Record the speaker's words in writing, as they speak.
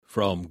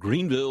From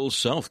Greenville,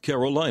 South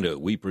Carolina,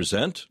 we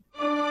present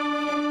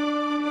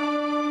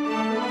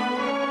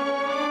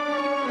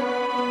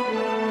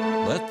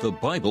Let the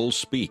Bible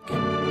Speak.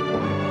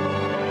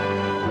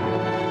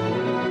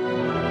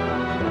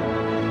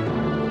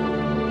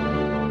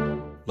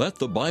 Let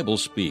the Bible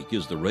Speak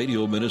is the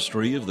radio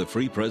ministry of the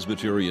Free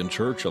Presbyterian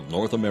Church of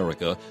North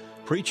America,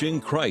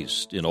 preaching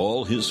Christ in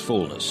all his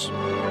fullness.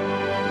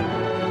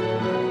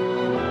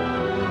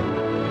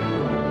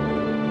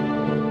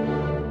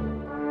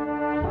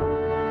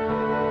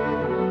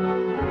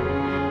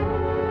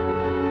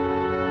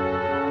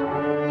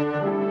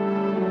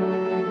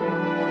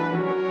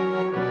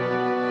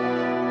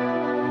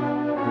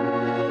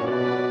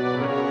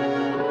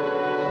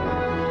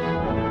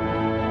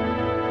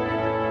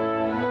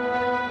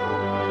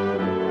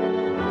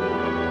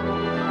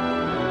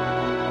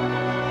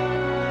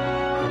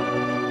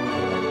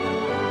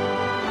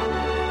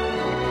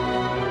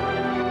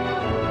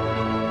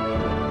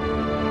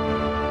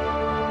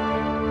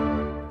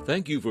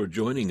 Thank you for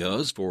joining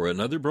us for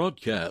another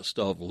broadcast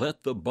of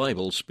Let the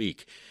Bible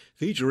Speak,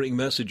 featuring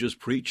messages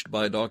preached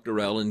by Dr.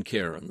 Alan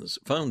Cairns,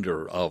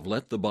 founder of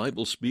Let the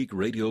Bible Speak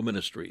Radio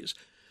Ministries.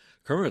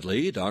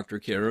 Currently, Dr.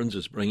 Cairns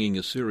is bringing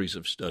a series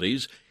of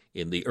studies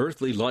in the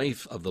earthly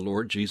life of the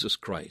Lord Jesus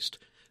Christ,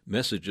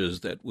 messages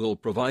that will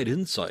provide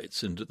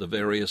insights into the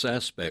various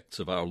aspects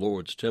of our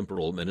Lord's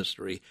temporal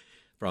ministry,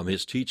 from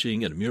his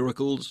teaching and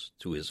miracles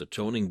to his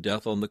atoning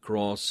death on the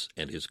cross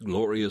and his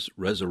glorious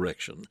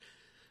resurrection.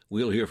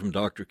 We'll hear from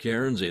Dr.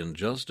 Cairns in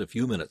just a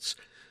few minutes.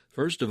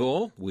 First of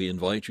all, we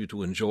invite you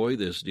to enjoy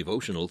this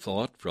devotional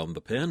thought from the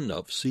pen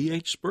of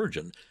C.H.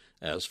 Spurgeon,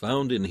 as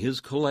found in his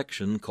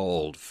collection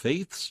called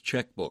Faith's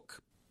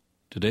Checkbook.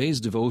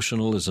 Today's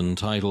devotional is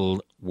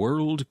entitled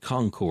World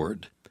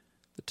Concord.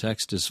 The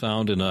text is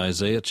found in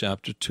Isaiah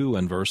chapter 2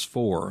 and verse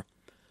 4.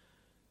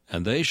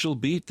 And they shall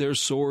beat their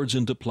swords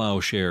into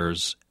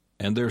plowshares,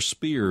 and their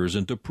spears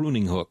into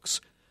pruning hooks.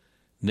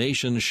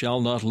 Nation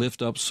shall not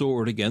lift up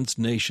sword against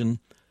nation,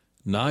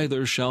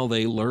 neither shall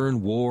they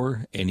learn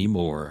war any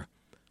more.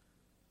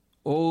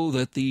 Oh,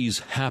 that these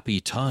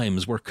happy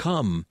times were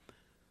come!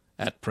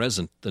 At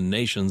present the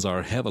nations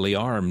are heavily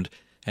armed,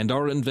 and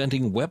are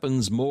inventing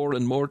weapons more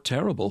and more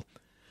terrible,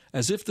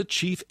 as if the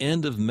chief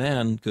end of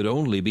man could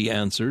only be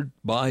answered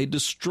by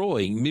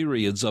destroying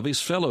myriads of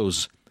his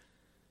fellows.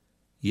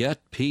 Yet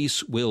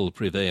peace will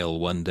prevail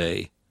one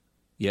day.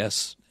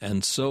 Yes,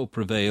 and so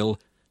prevail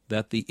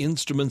that the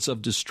instruments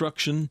of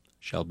destruction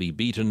shall be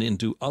beaten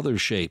into other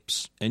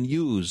shapes and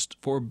used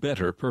for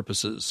better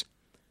purposes.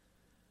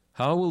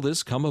 How will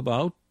this come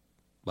about?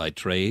 By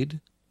trade?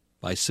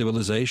 By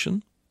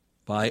civilization?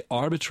 By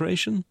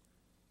arbitration?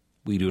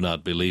 We do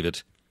not believe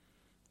it.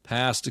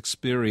 Past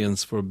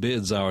experience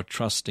forbids our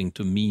trusting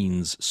to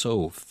means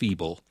so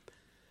feeble.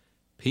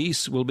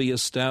 Peace will be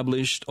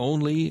established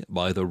only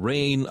by the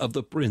reign of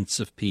the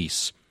Prince of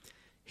Peace.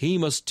 He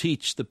must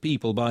teach the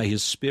people by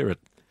his Spirit,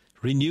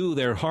 renew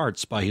their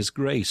hearts by his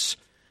grace,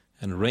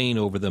 and reign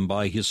over them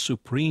by his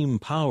supreme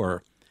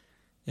power,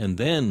 and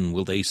then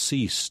will they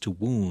cease to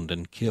wound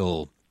and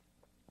kill.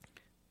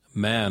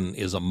 Man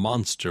is a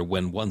monster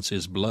when once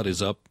his blood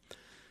is up,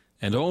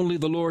 and only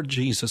the Lord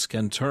Jesus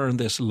can turn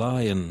this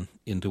lion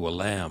into a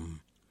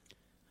lamb.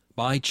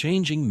 By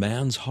changing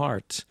man's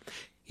heart,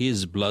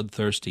 his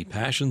bloodthirsty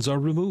passions are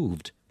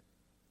removed.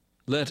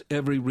 Let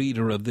every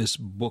reader of this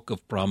book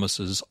of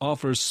promises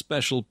offer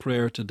special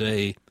prayer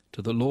today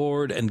to the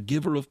Lord and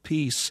giver of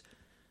peace,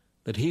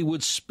 that he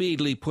would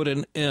speedily put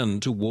an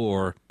end to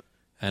war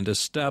and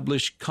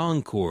establish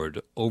concord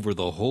over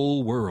the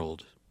whole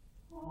world.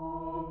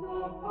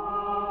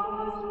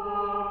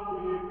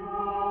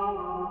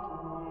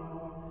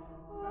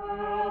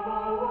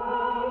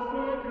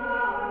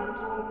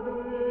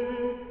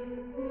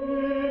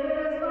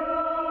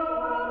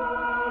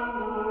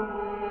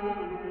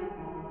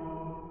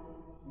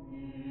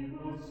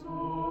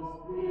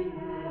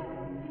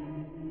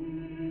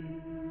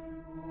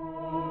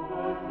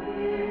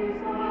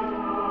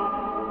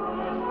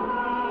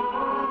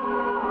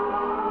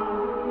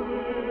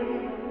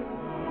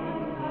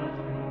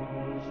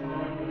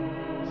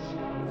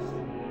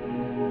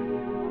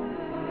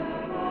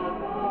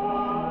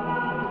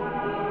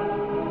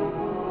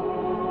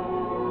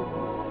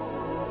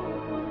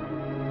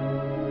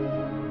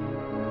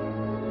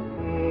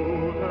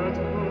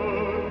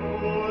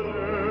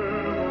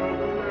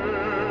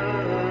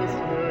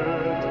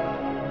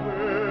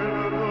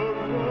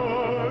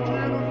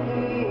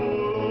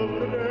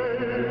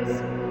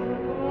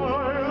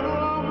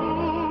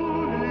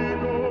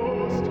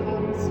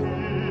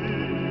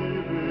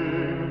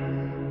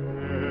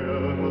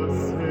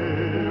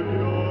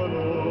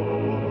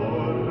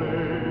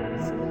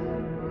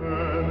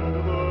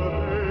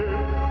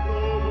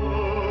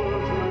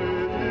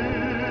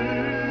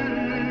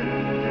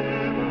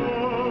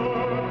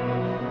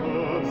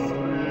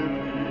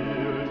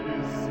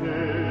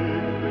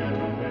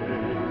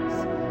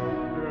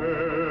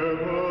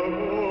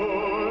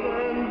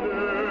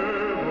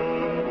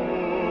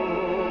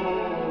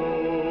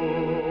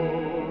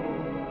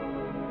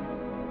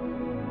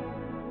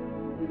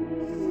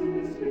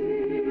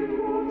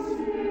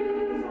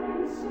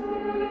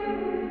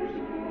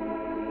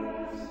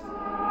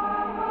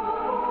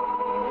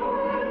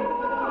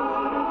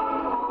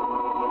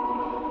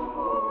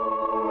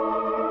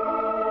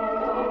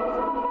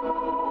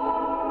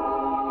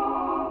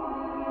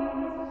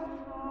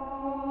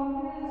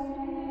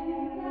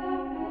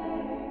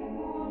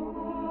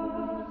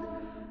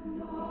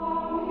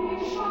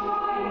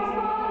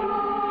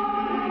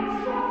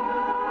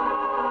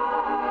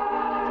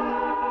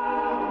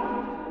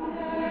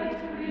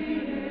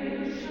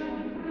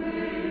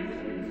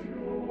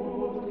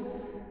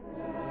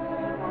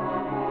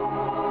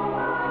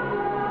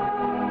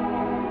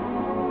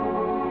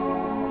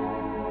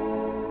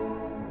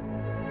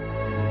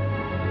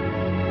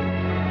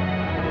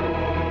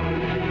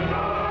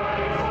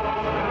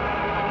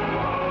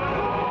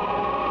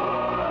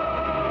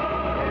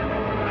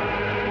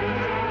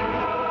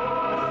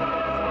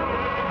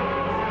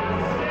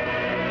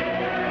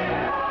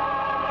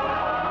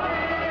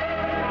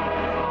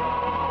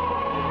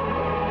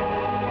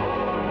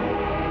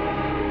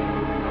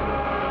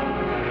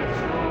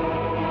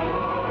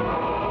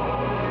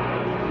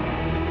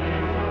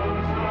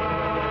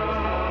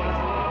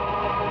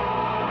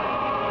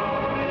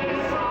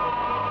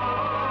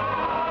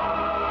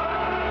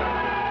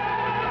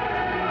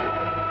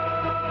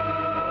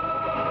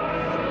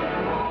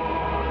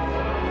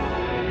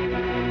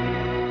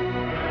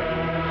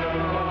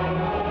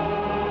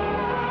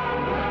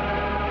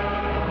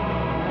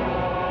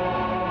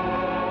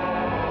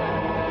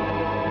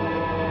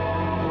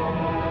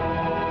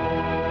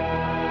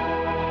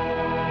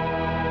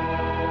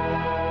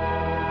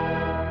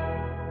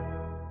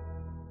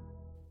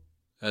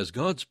 As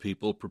God's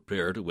people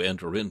prepare to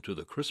enter into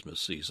the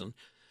Christmas season,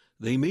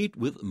 they meet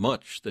with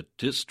much that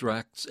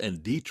distracts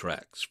and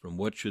detracts from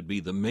what should be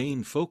the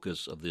main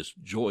focus of this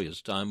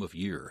joyous time of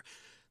year,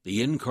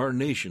 the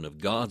incarnation of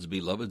God's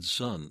beloved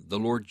Son, the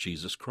Lord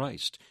Jesus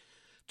Christ.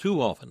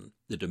 Too often,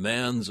 the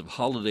demands of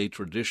holiday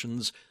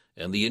traditions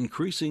and the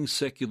increasing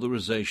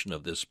secularization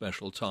of this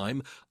special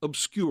time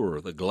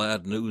obscure the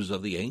glad news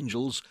of the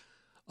angels.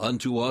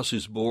 Unto us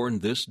is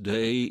born this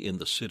day in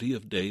the city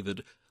of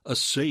David a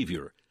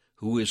Savior,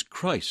 who is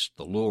Christ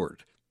the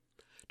Lord.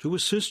 To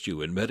assist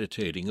you in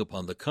meditating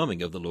upon the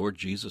coming of the Lord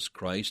Jesus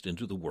Christ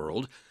into the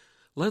world,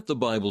 Let the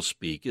Bible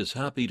Speak is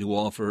happy to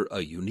offer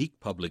a unique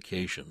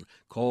publication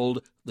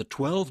called The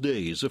 12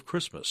 Days of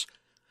Christmas.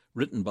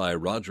 Written by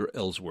Roger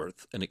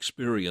Ellsworth, an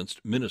experienced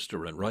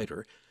minister and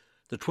writer,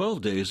 The 12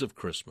 Days of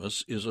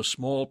Christmas is a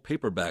small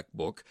paperback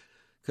book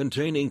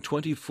containing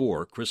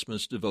 24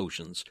 Christmas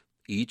devotions,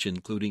 each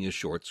including a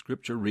short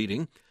scripture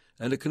reading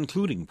and a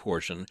concluding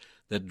portion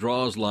that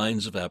draws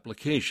lines of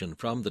application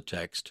from the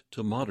text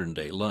to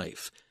modern-day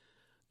life.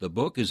 The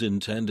book is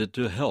intended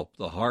to help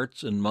the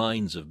hearts and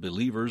minds of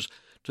believers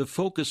to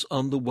focus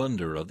on the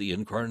wonder of the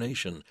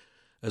Incarnation,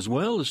 as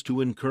well as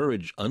to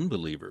encourage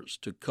unbelievers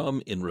to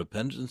come in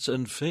repentance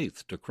and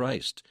faith to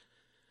Christ.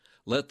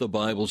 Let the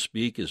Bible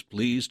Speak is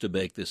pleased to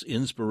make this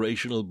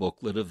inspirational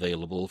booklet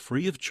available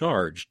free of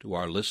charge to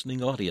our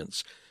listening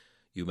audience.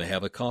 You may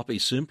have a copy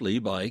simply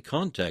by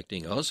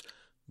contacting us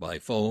by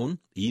phone,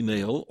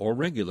 email, or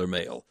regular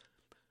mail.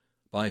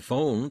 By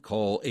phone,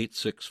 call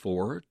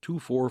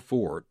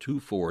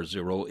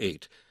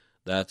 864-244-2408.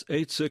 That's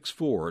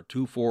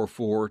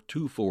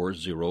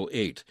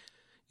 864-244-2408.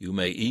 You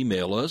may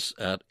email us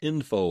at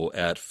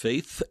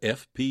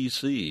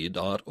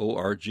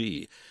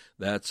info@faithfpc.org.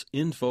 That's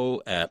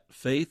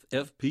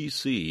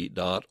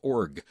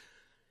info@faithfpc.org.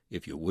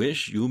 If you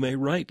wish, you may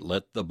write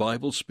Let the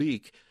Bible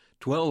Speak,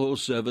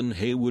 1207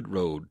 Haywood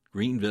Road,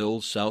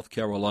 Greenville, South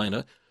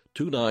Carolina,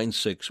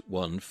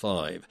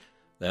 29615.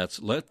 That's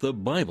Let the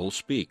Bible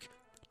Speak,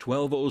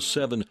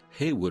 1207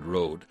 Haywood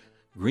Road,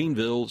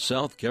 Greenville,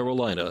 South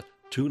Carolina,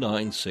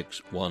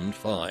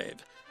 29615.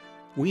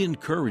 We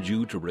encourage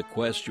you to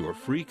request your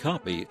free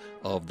copy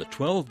of The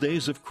 12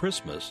 Days of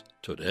Christmas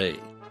today.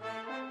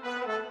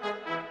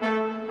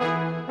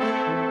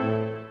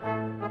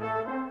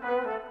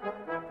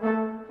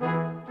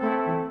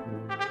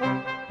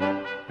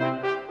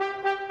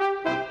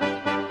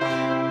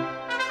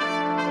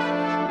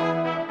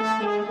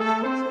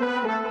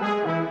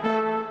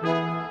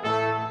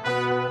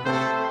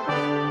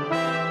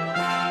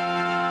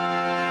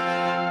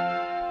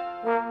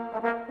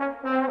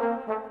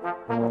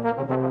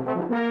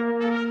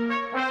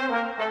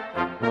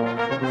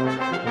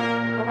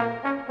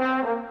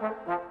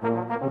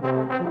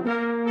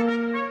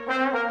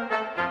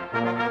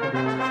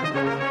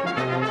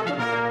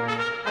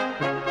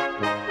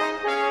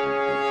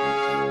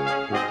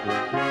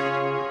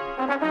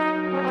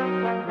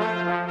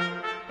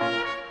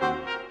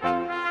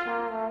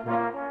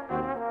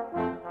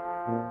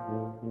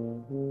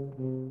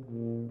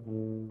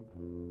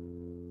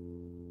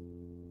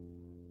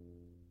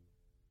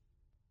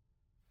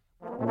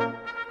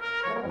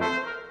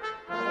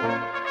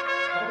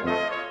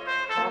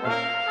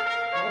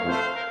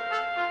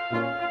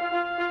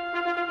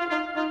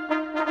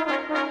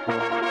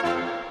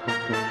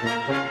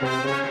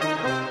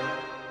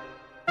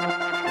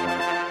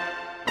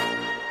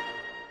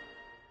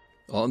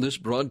 On this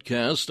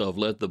broadcast of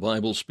Let the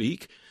Bible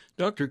Speak,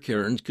 Dr.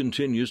 Cairns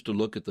continues to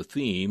look at the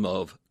theme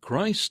of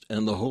Christ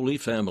and the Holy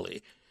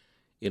Family.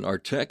 In our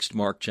text,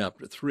 Mark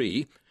chapter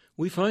 3,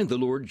 we find the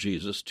Lord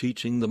Jesus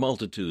teaching the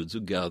multitudes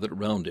who gathered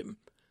around him.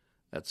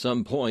 At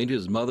some point,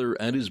 his mother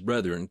and his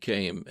brethren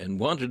came and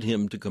wanted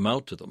him to come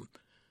out to them.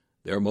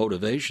 Their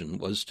motivation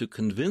was to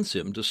convince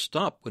him to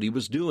stop what he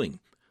was doing,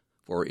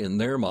 for in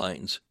their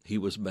minds he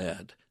was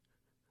bad.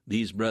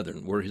 These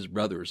brethren were his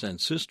brothers and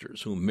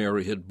sisters whom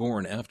Mary had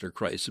borne after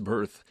Christ's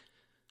birth.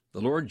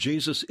 The Lord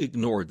Jesus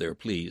ignored their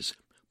pleas,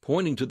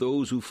 pointing to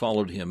those who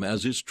followed him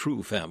as his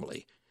true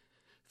family.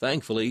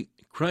 Thankfully,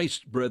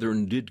 Christ's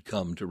brethren did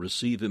come to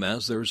receive him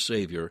as their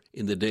Savior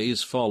in the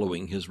days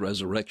following his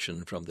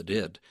resurrection from the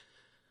dead.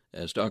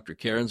 As Dr.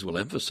 Cairns will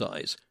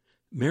emphasize,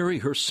 Mary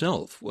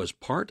herself was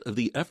part of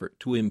the effort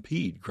to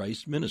impede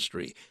Christ's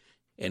ministry,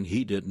 and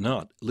he did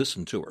not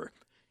listen to her,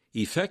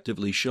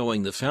 effectively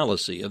showing the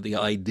fallacy of the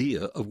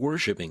idea of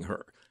worshiping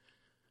her.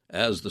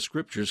 As the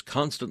Scriptures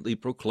constantly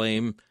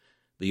proclaim,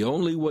 the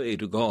only way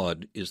to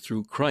God is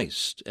through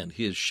Christ and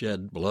his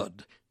shed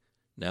blood.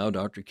 Now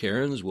Dr.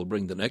 Cairns will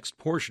bring the next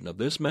portion of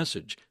this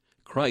message,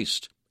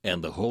 Christ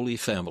and the Holy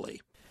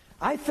Family.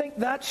 I think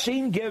that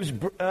scene gives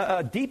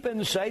a deep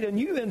insight, a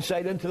new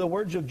insight into the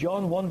words of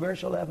John 1,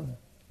 verse 11.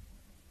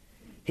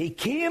 He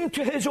came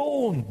to his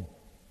own.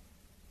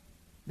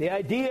 The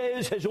idea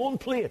is his own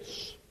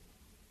place.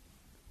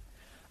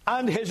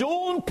 And his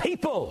own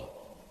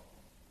people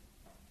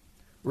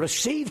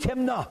received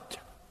him not.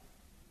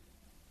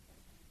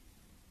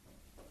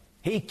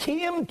 He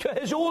came to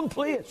his own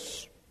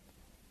place.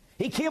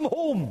 He came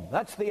home.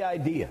 That's the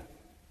idea.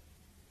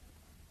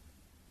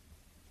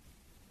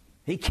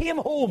 He came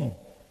home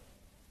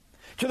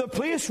to the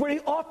place where he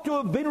ought to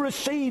have been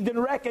received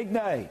and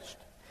recognized.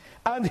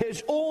 And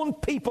his own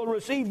people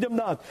received him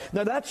not.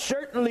 Now that's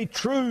certainly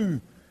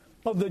true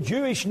of the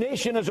Jewish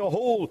nation as a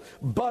whole,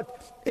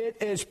 but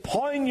it is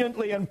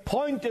poignantly and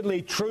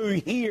pointedly true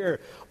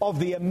here of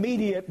the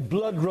immediate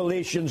blood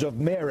relations of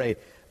Mary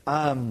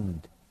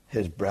and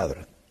his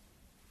brethren.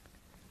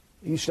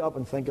 You stop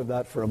and think of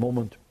that for a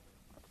moment,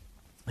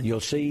 and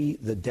you'll see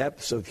the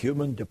depths of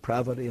human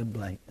depravity and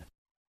blindness.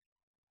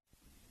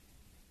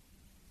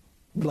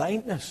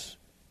 Blindness.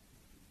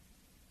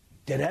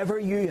 Did ever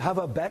you have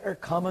a better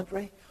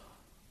commentary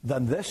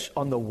than this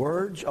on the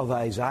words of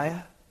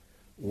Isaiah?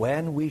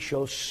 When we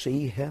shall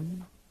see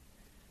him,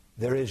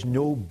 there is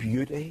no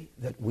beauty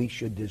that we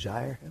should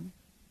desire him.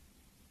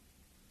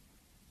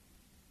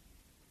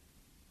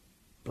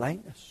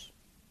 Blindness.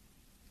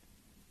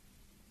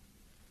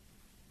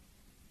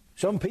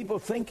 Some people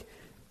think,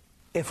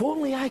 if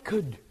only I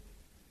could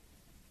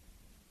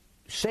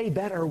say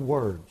better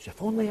words,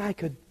 if only I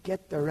could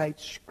get the right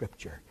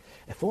scripture,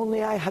 if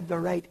only I had the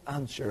right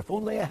answer, if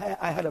only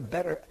I had a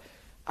better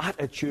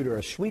attitude or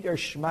a sweeter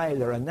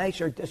smile or a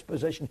nicer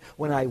disposition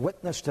when I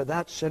witness to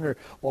that sinner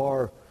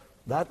or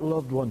that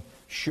loved one,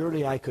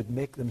 surely I could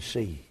make them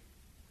see.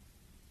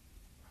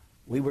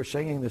 We were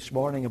singing this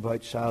morning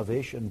about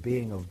salvation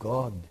being of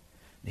God.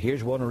 And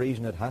here's one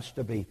reason it has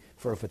to be,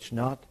 for if it's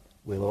not,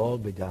 we'll all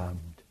be damned.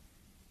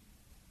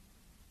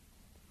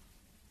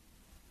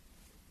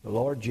 The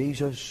Lord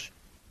Jesus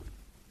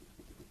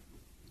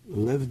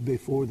lived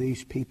before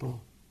these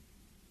people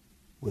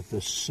with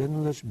the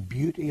sinless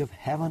beauty of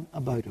heaven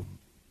about him.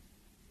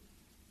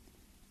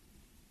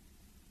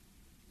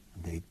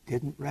 And they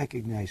didn't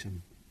recognize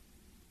him.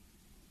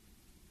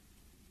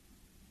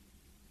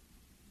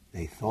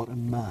 They thought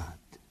him mad.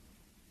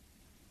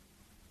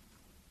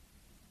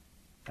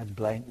 That's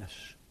blindness.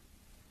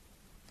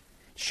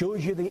 It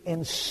shows you the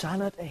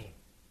insanity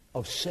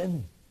of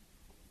sin.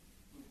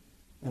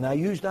 And I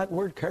use that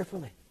word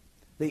carefully.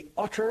 The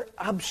utter,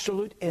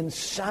 absolute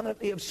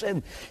insanity of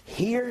sin.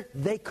 Here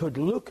they could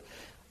look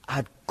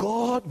at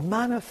God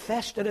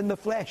manifested in the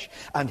flesh.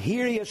 And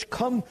here he has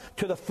come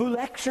to the full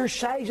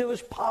exercise of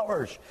his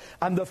powers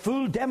and the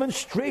full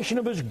demonstration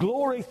of his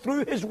glory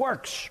through his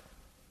works.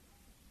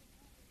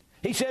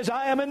 He says,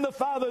 I am in the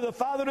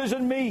Father is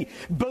in me.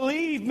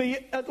 Believe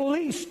me at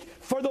least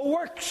for the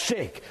work's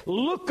sake.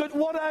 Look at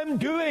what I'm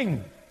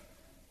doing.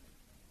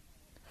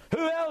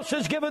 Who else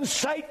has given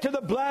sight to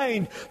the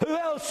blind? Who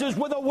else has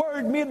with a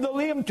word made the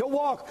lame to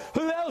walk?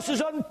 Who else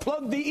has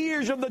unplugged the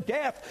ears of the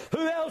deaf?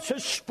 Who else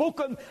has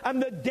spoken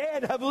and the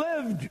dead have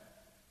lived?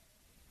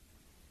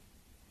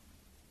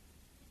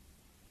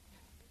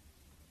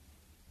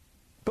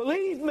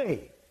 Believe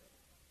me.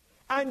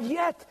 And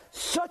yet,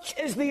 such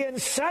is the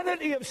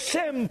insanity of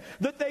sin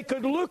that they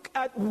could look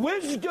at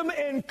wisdom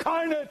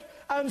incarnate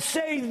and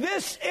say,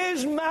 this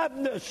is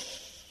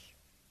madness.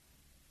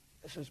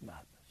 This is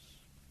madness.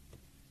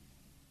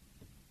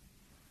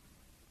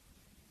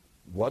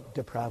 What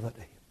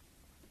depravity.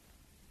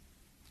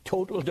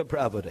 Total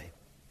depravity.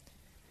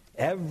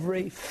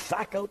 Every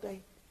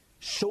faculty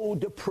so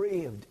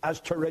depraved as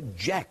to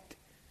reject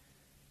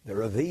the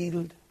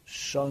revealed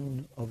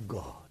Son of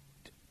God.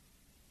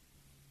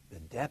 The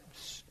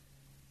depths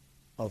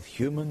of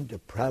human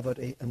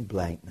depravity and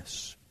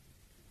blindness.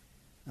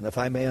 And if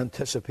I may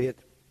anticipate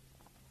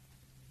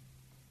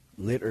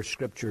later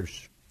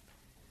scriptures,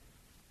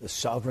 the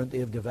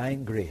sovereignty of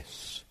divine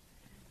grace,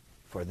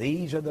 for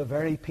these are the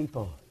very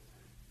people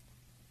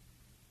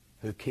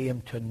who came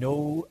to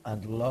know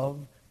and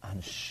love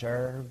and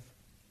serve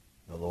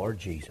the Lord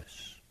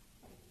Jesus.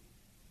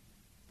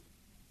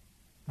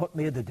 What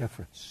made the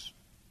difference?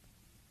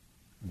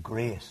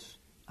 Grace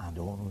and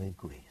only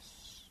grace.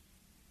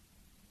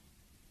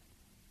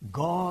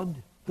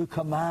 God, who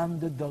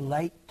commanded the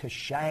light to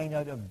shine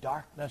out of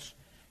darkness,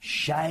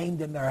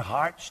 shined in their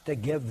hearts to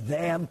give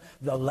them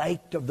the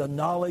light of the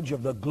knowledge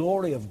of the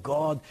glory of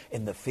God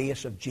in the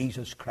face of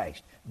Jesus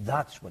Christ.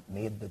 That's what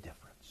made the difference.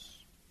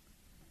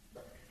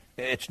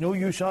 It's no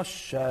use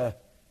us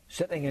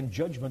sitting in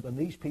judgment on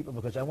these people,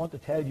 because I want to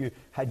tell you,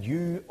 had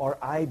you or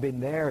I been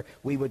there,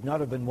 we would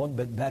not have been one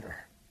bit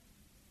better.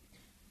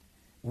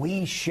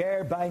 We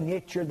share by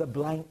nature the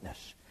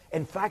blindness.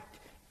 In fact,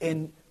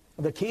 in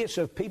the case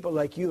of people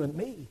like you and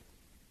me,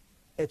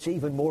 it's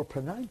even more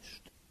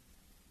pronounced.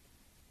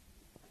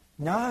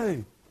 Now,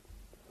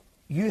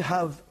 you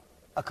have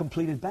a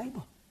completed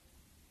Bible.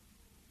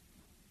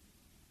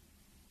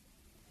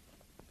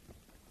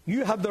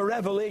 You have the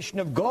revelation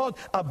of God,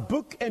 a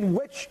book in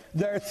which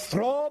there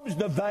throbs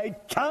the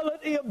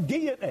vitality of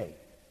deity.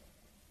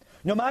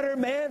 No matter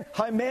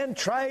how men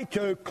try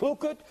to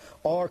cloak it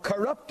or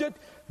corrupt it,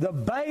 the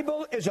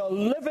Bible is a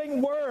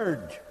living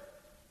word.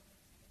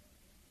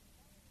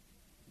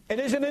 It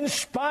is an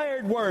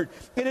inspired word.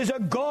 It is a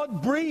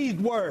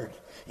God-breathed word.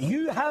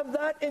 You have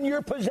that in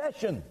your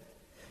possession.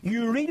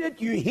 You read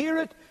it, you hear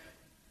it,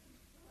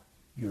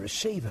 you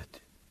receive it.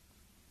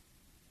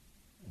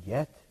 And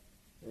yet,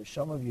 there's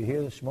some of you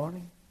here this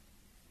morning,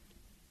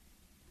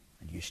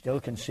 and you still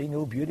can see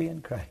no beauty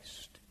in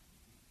Christ.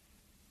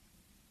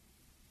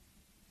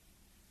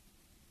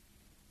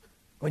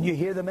 When you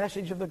hear the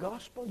message of the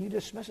gospel, you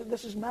dismiss it.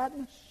 This is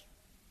madness.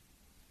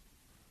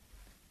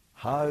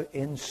 How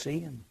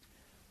insane.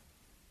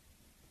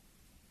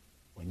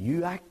 When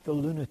you act the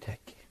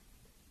lunatic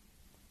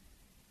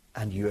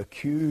and you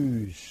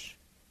accuse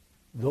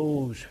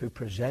those who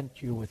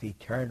present you with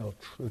eternal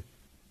truth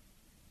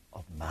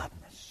of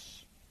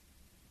madness.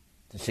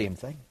 It's the same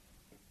thing.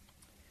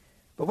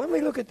 But when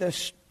we look at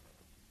this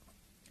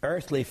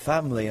earthly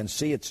family and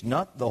see it's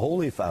not the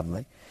Holy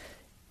Family,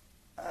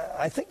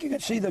 I think you can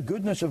see the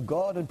goodness of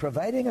God in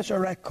providing us a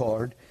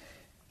record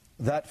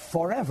that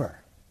forever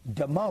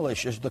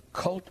demolishes the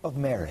cult of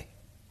Mary.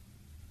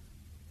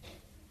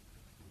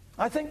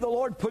 I think the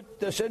Lord put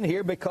this in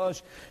here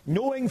because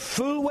knowing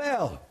full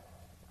well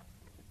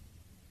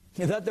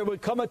that there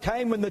would come a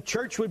time when the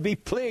church would be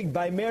plagued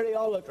by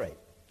Mariolatry,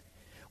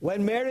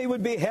 when Mary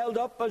would be held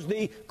up as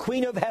the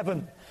Queen of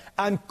Heaven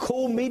and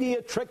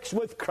co-mediatrix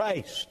with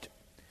Christ,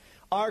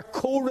 or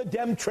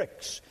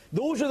co-redemptrix.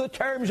 Those are the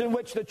terms in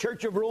which the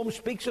Church of Rome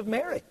speaks of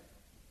Mary.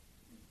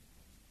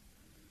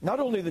 Not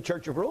only the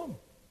Church of Rome,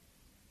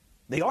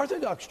 the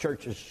Orthodox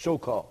churches,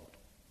 so-called,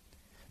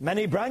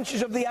 many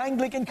branches of the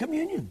Anglican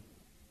Communion,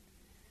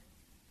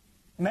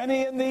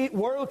 many in the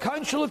World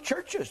Council of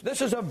Churches.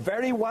 This is a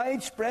very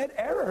widespread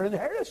error and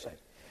heresy.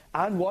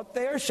 And what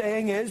they are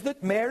saying is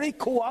that Mary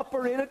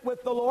cooperated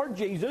with the Lord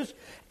Jesus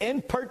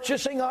in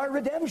purchasing our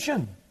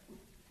redemption.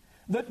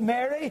 That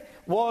Mary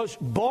was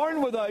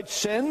born without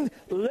sin,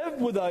 lived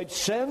without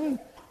sin,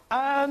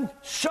 and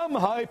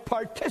somehow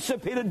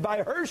participated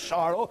by her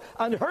sorrow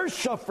and her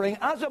suffering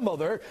as a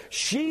mother.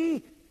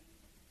 She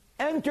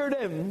entered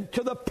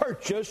into the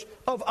purchase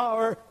of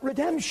our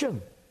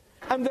redemption.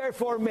 And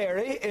therefore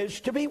Mary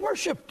is to be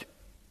worshipped.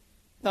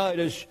 Now it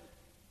is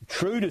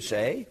true to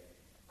say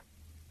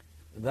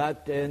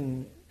that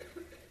in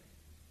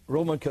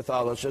Roman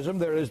Catholicism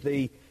there is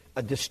a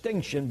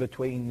distinction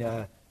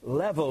between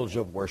levels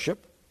of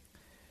worship.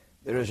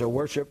 There is a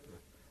worship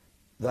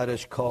that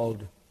is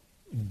called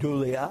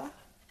dulia.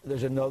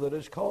 There's another that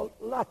is called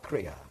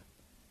latria.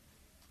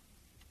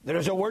 There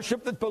is a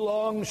worship that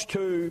belongs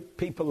to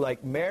people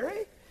like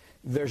Mary.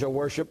 There's a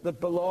worship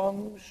that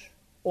belongs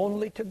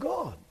only to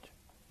God.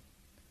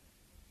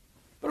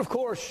 But of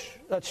course,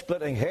 that's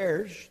splitting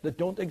hairs that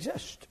don't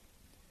exist.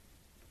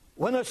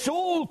 When a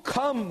soul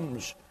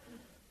comes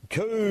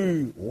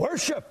to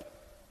worship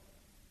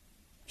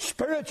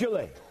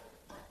spiritually,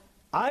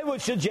 I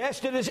would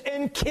suggest it is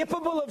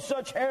incapable of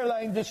such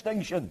hairline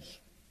distinctions.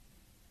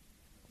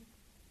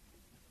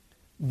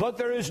 But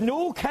there is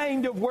no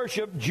kind of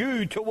worship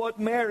due to what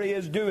Mary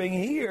is doing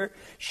here.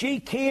 She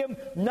came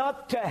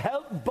not to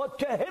help, but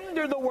to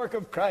hinder the work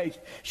of Christ.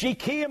 She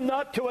came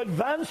not to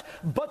advance,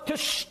 but to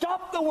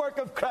stop the work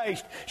of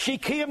Christ. She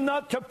came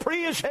not to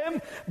praise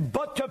him,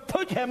 but to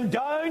put him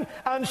down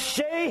and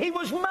say he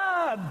was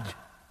mad.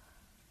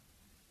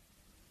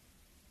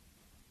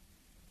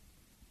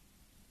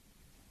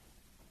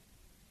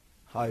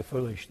 How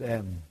foolish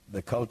then,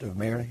 the cult of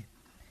Mary.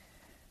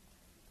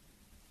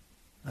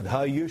 And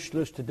how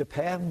useless to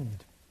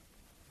depend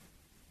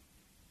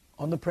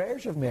on the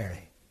prayers of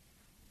Mary.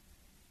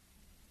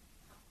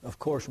 Of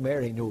course,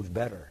 Mary knows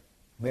better.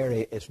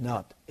 Mary is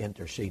not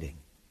interceding.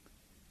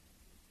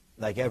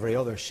 Like every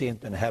other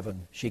saint in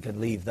heaven, she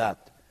can leave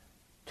that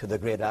to the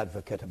great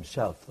advocate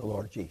himself, the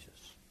Lord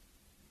Jesus.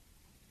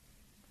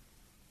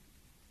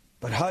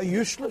 But how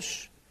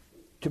useless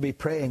to be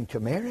praying to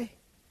Mary.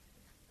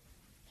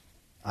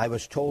 I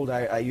was told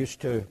I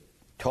used to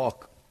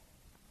talk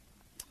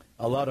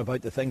a lot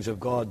about the things of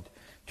God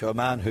to a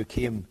man who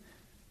came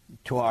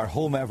to our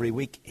home every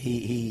week.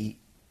 He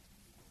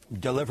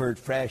delivered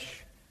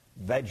fresh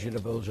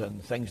vegetables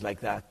and things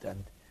like that,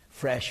 and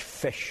fresh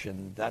fish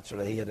and that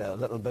sort of. He had a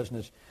little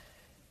business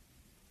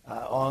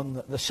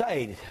on the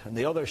side. On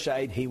the other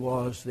side, he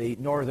was the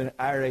Northern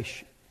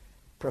Irish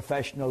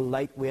professional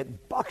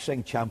lightweight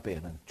boxing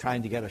champion and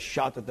trying to get a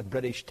shot at the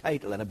British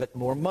title and a bit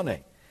more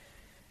money.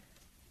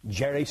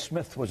 Jerry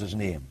Smith was his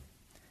name.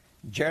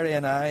 Jerry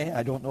and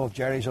I don't know if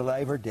Jerry's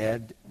alive or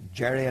dead,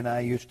 Jerry and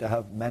I used to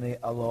have many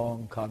a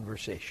long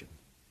conversation.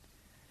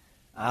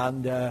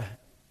 And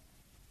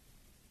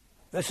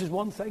this is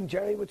one thing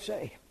Jerry would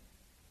say.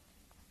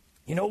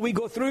 You know, we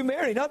go through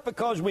Mary, not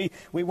because we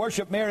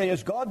worship Mary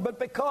as God, but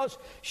because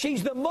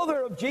she's the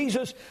mother of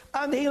Jesus,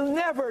 and he'll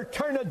never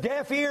turn a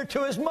deaf ear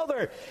to his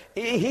mother.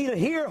 He'll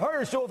hear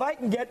her, so if I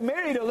can get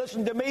Mary to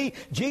listen to me,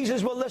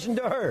 Jesus will listen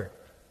to her.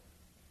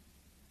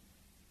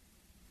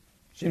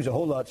 Seems a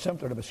whole lot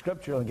simpler to be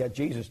scriptural and get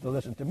Jesus to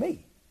listen to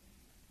me.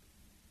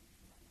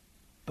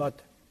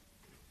 But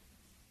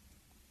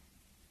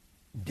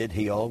did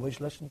he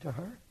always listen to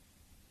her?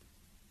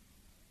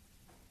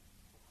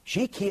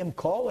 She came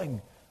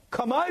calling,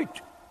 "Come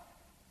out!"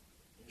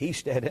 He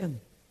stayed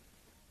in.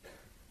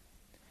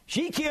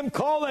 She came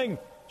calling,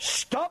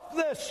 "Stop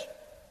this!"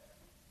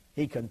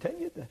 He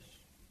continued this.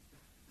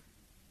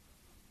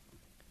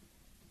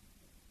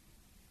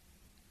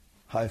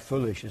 How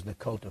foolish is the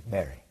cult of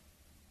Mary.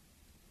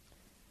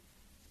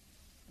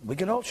 We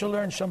can also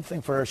learn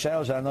something for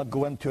ourselves. I'll not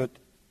go into it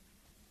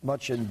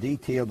much in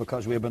detail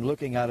because we've been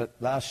looking at it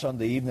last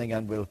Sunday evening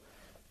and we'll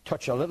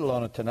touch a little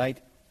on it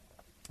tonight.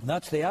 And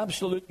that's the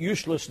absolute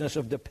uselessness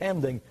of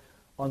depending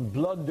on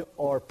blood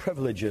or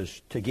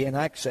privileges to gain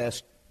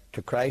access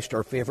to Christ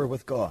or favor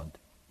with God.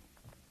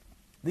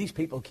 These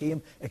people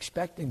came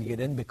expecting to get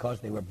in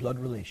because they were blood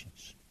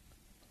relations.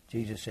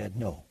 Jesus said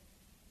no.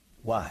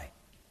 Why?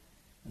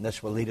 And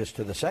this will lead us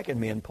to the second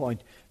main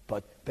point,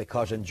 but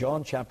because in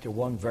John chapter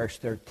 1 verse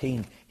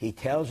 13 he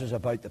tells us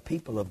about the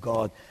people of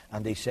God,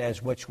 and he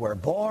says, which were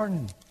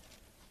born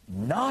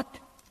not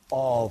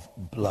of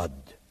blood.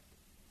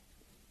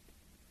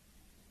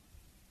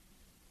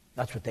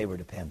 That's what they were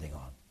depending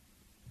on.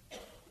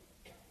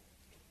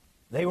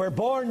 They were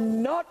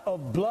born not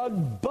of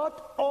blood,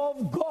 but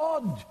of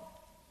God.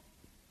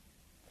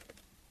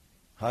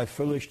 How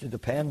foolish to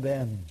depend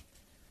then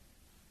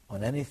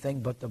on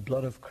anything but the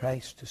blood of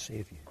Christ to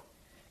save you.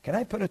 Can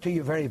I put it to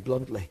you very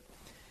bluntly?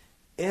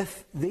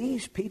 If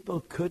these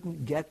people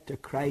couldn't get to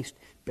Christ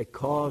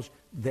because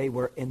they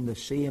were in the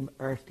same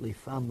earthly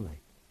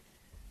family,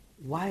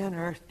 why on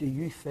earth do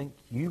you think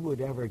you would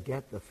ever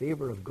get the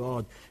favor of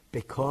God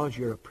because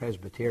you're a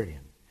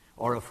Presbyterian,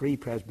 or a Free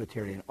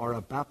Presbyterian, or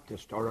a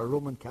Baptist, or a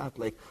Roman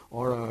Catholic,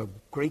 or a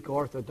Greek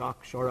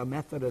Orthodox, or a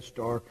Methodist,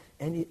 or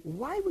any?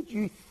 Why would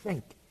you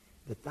think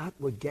that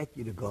would get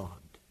you to God?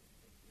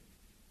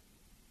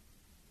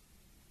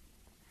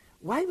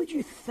 Why would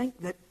you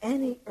think that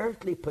any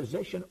earthly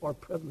position or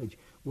privilege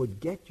would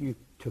get you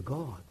to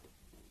God?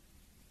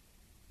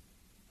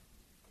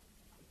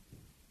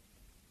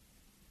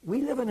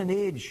 We live in an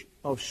age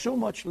of so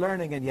much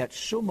learning and yet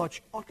so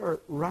much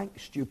utter rank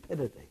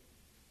stupidity.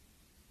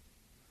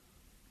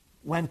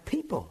 When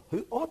people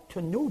who ought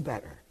to know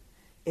better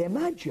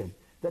imagine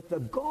that the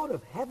God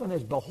of heaven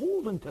is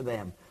beholden to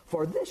them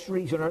for this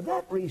reason or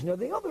that reason or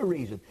the other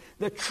reason.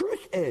 The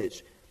truth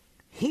is,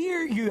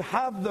 here you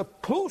have the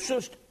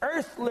closest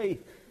earthly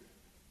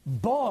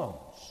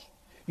bonds.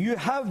 You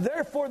have,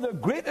 therefore, the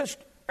greatest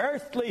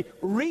earthly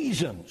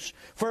reasons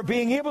for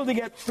being able to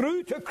get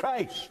through to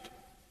Christ.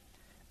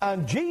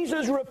 And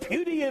Jesus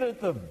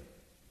repudiated them.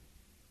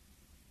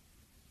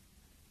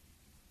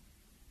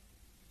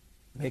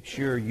 Make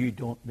sure you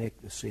don't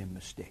make the same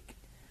mistake.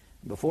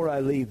 Before I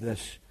leave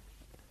this,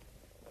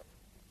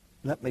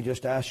 let me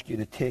just ask you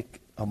to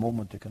take a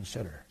moment to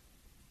consider.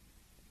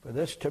 For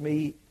this, to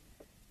me,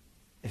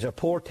 is a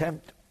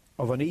portent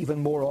of an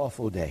even more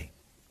awful day.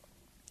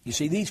 You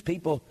see, these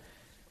people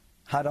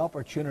had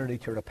opportunity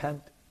to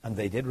repent, and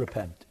they did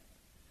repent.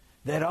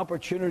 They had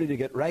opportunity to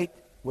get right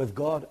with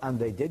God, and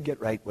they did get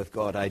right with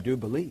God, I do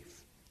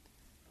believe.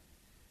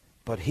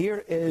 But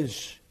here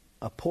is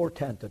a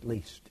portent, at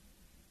least,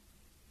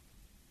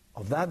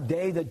 of that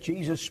day that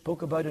Jesus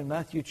spoke about in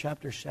Matthew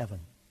chapter 7.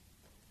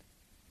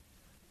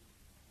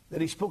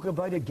 That he spoke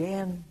about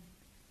again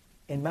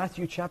in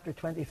Matthew chapter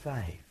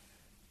 25.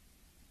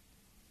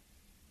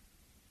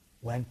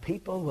 When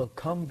people will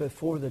come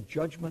before the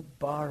judgment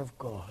bar of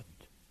God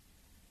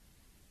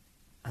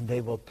and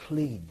they will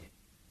plead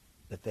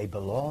that they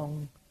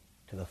belong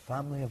to the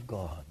family of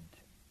God,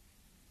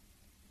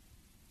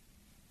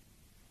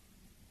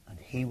 and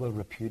he will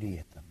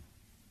repudiate them.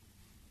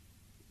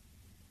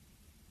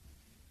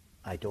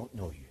 I don't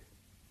know you.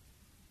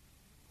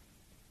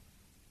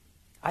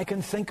 I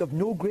can think of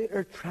no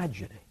greater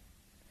tragedy,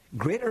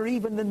 greater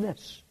even than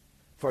this,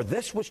 for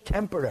this was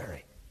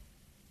temporary.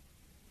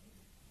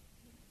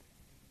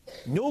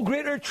 No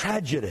greater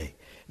tragedy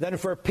than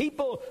for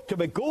people to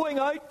be going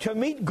out to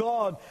meet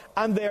God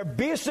and they're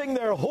basing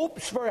their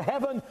hopes for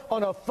heaven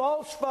on a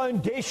false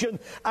foundation,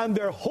 and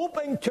they're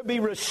hoping to be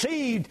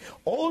received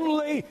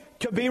only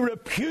to be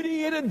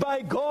repudiated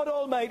by God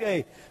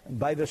Almighty and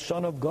by the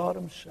Son of God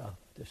himself,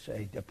 to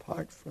say,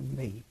 depart from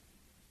me.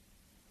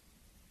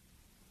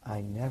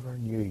 I never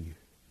knew you.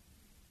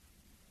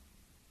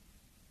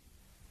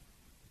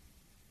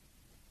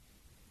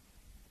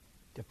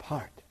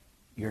 Depart.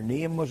 Your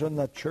name was on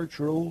that church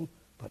roll,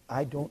 but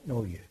I don't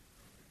know you.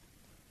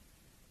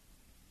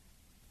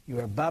 You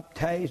were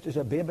baptized as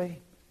a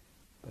baby,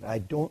 but I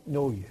don't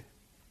know you.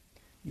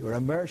 You were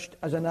immersed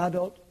as an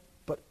adult,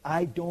 but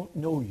I don't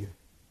know you.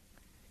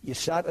 You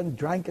sat and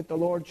drank at the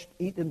Lord's,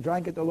 eat and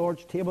drank at the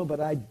Lord's table, but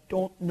I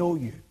don't know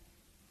you.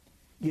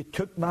 You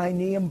took my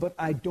name, but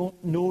I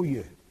don't know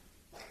you.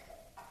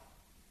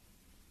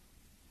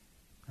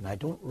 And I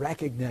don't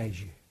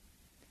recognize you.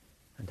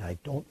 And I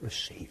don't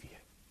receive you.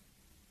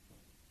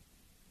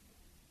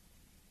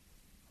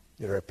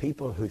 There are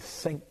people who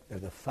think they're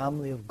the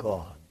family of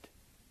God.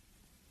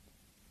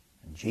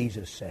 And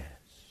Jesus says,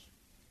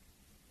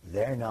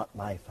 they're not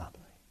my family.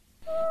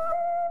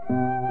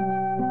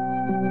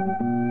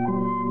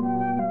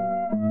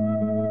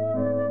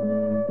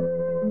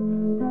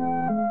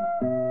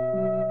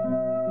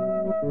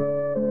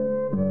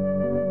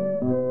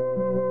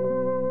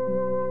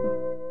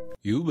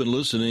 You've been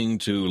listening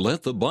to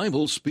Let the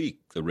Bible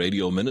Speak, the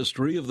radio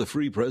ministry of the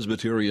Free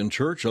Presbyterian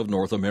Church of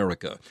North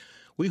America.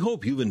 We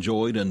hope you've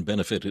enjoyed and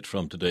benefited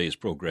from today's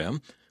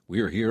program.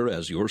 We're here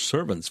as your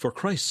servants for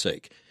Christ's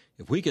sake.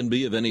 If we can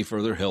be of any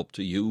further help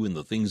to you in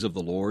the things of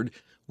the Lord,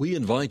 we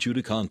invite you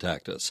to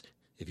contact us.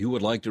 If you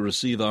would like to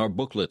receive our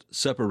booklet,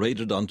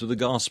 Separated unto the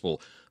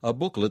Gospel, a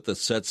booklet that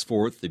sets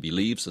forth the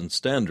beliefs and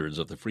standards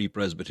of the Free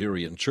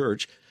Presbyterian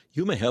Church,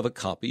 you may have a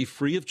copy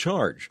free of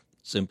charge,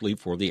 simply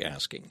for the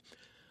asking.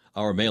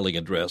 Our mailing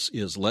address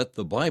is Let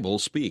the Bible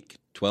Speak,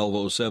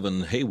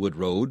 1207 Haywood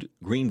Road,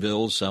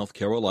 Greenville, South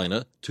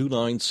Carolina,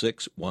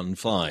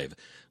 29615.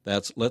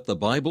 That's Let the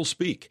Bible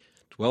Speak,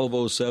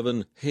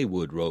 1207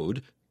 Haywood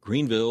Road,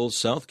 Greenville,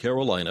 South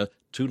Carolina,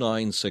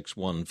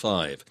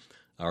 29615.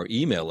 Our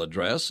email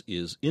address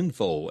is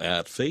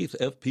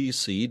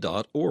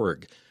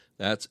info@faithfpc.org.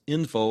 That's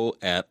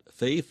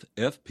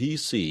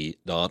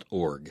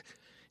info@faithfpc.org.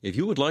 If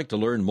you would like to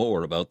learn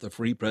more about the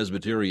Free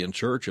Presbyterian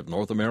Church of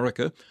North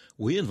America,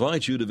 we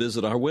invite you to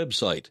visit our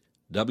website,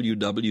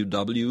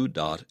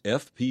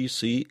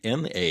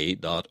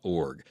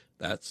 www.fpcna.org.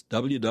 That's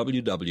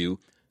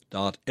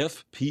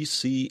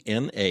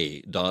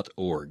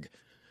www.fpcna.org.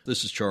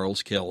 This is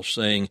Charles Kelsch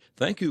saying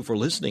thank you for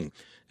listening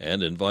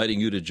and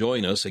inviting you to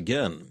join us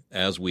again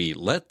as we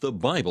Let the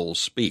Bible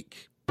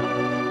Speak.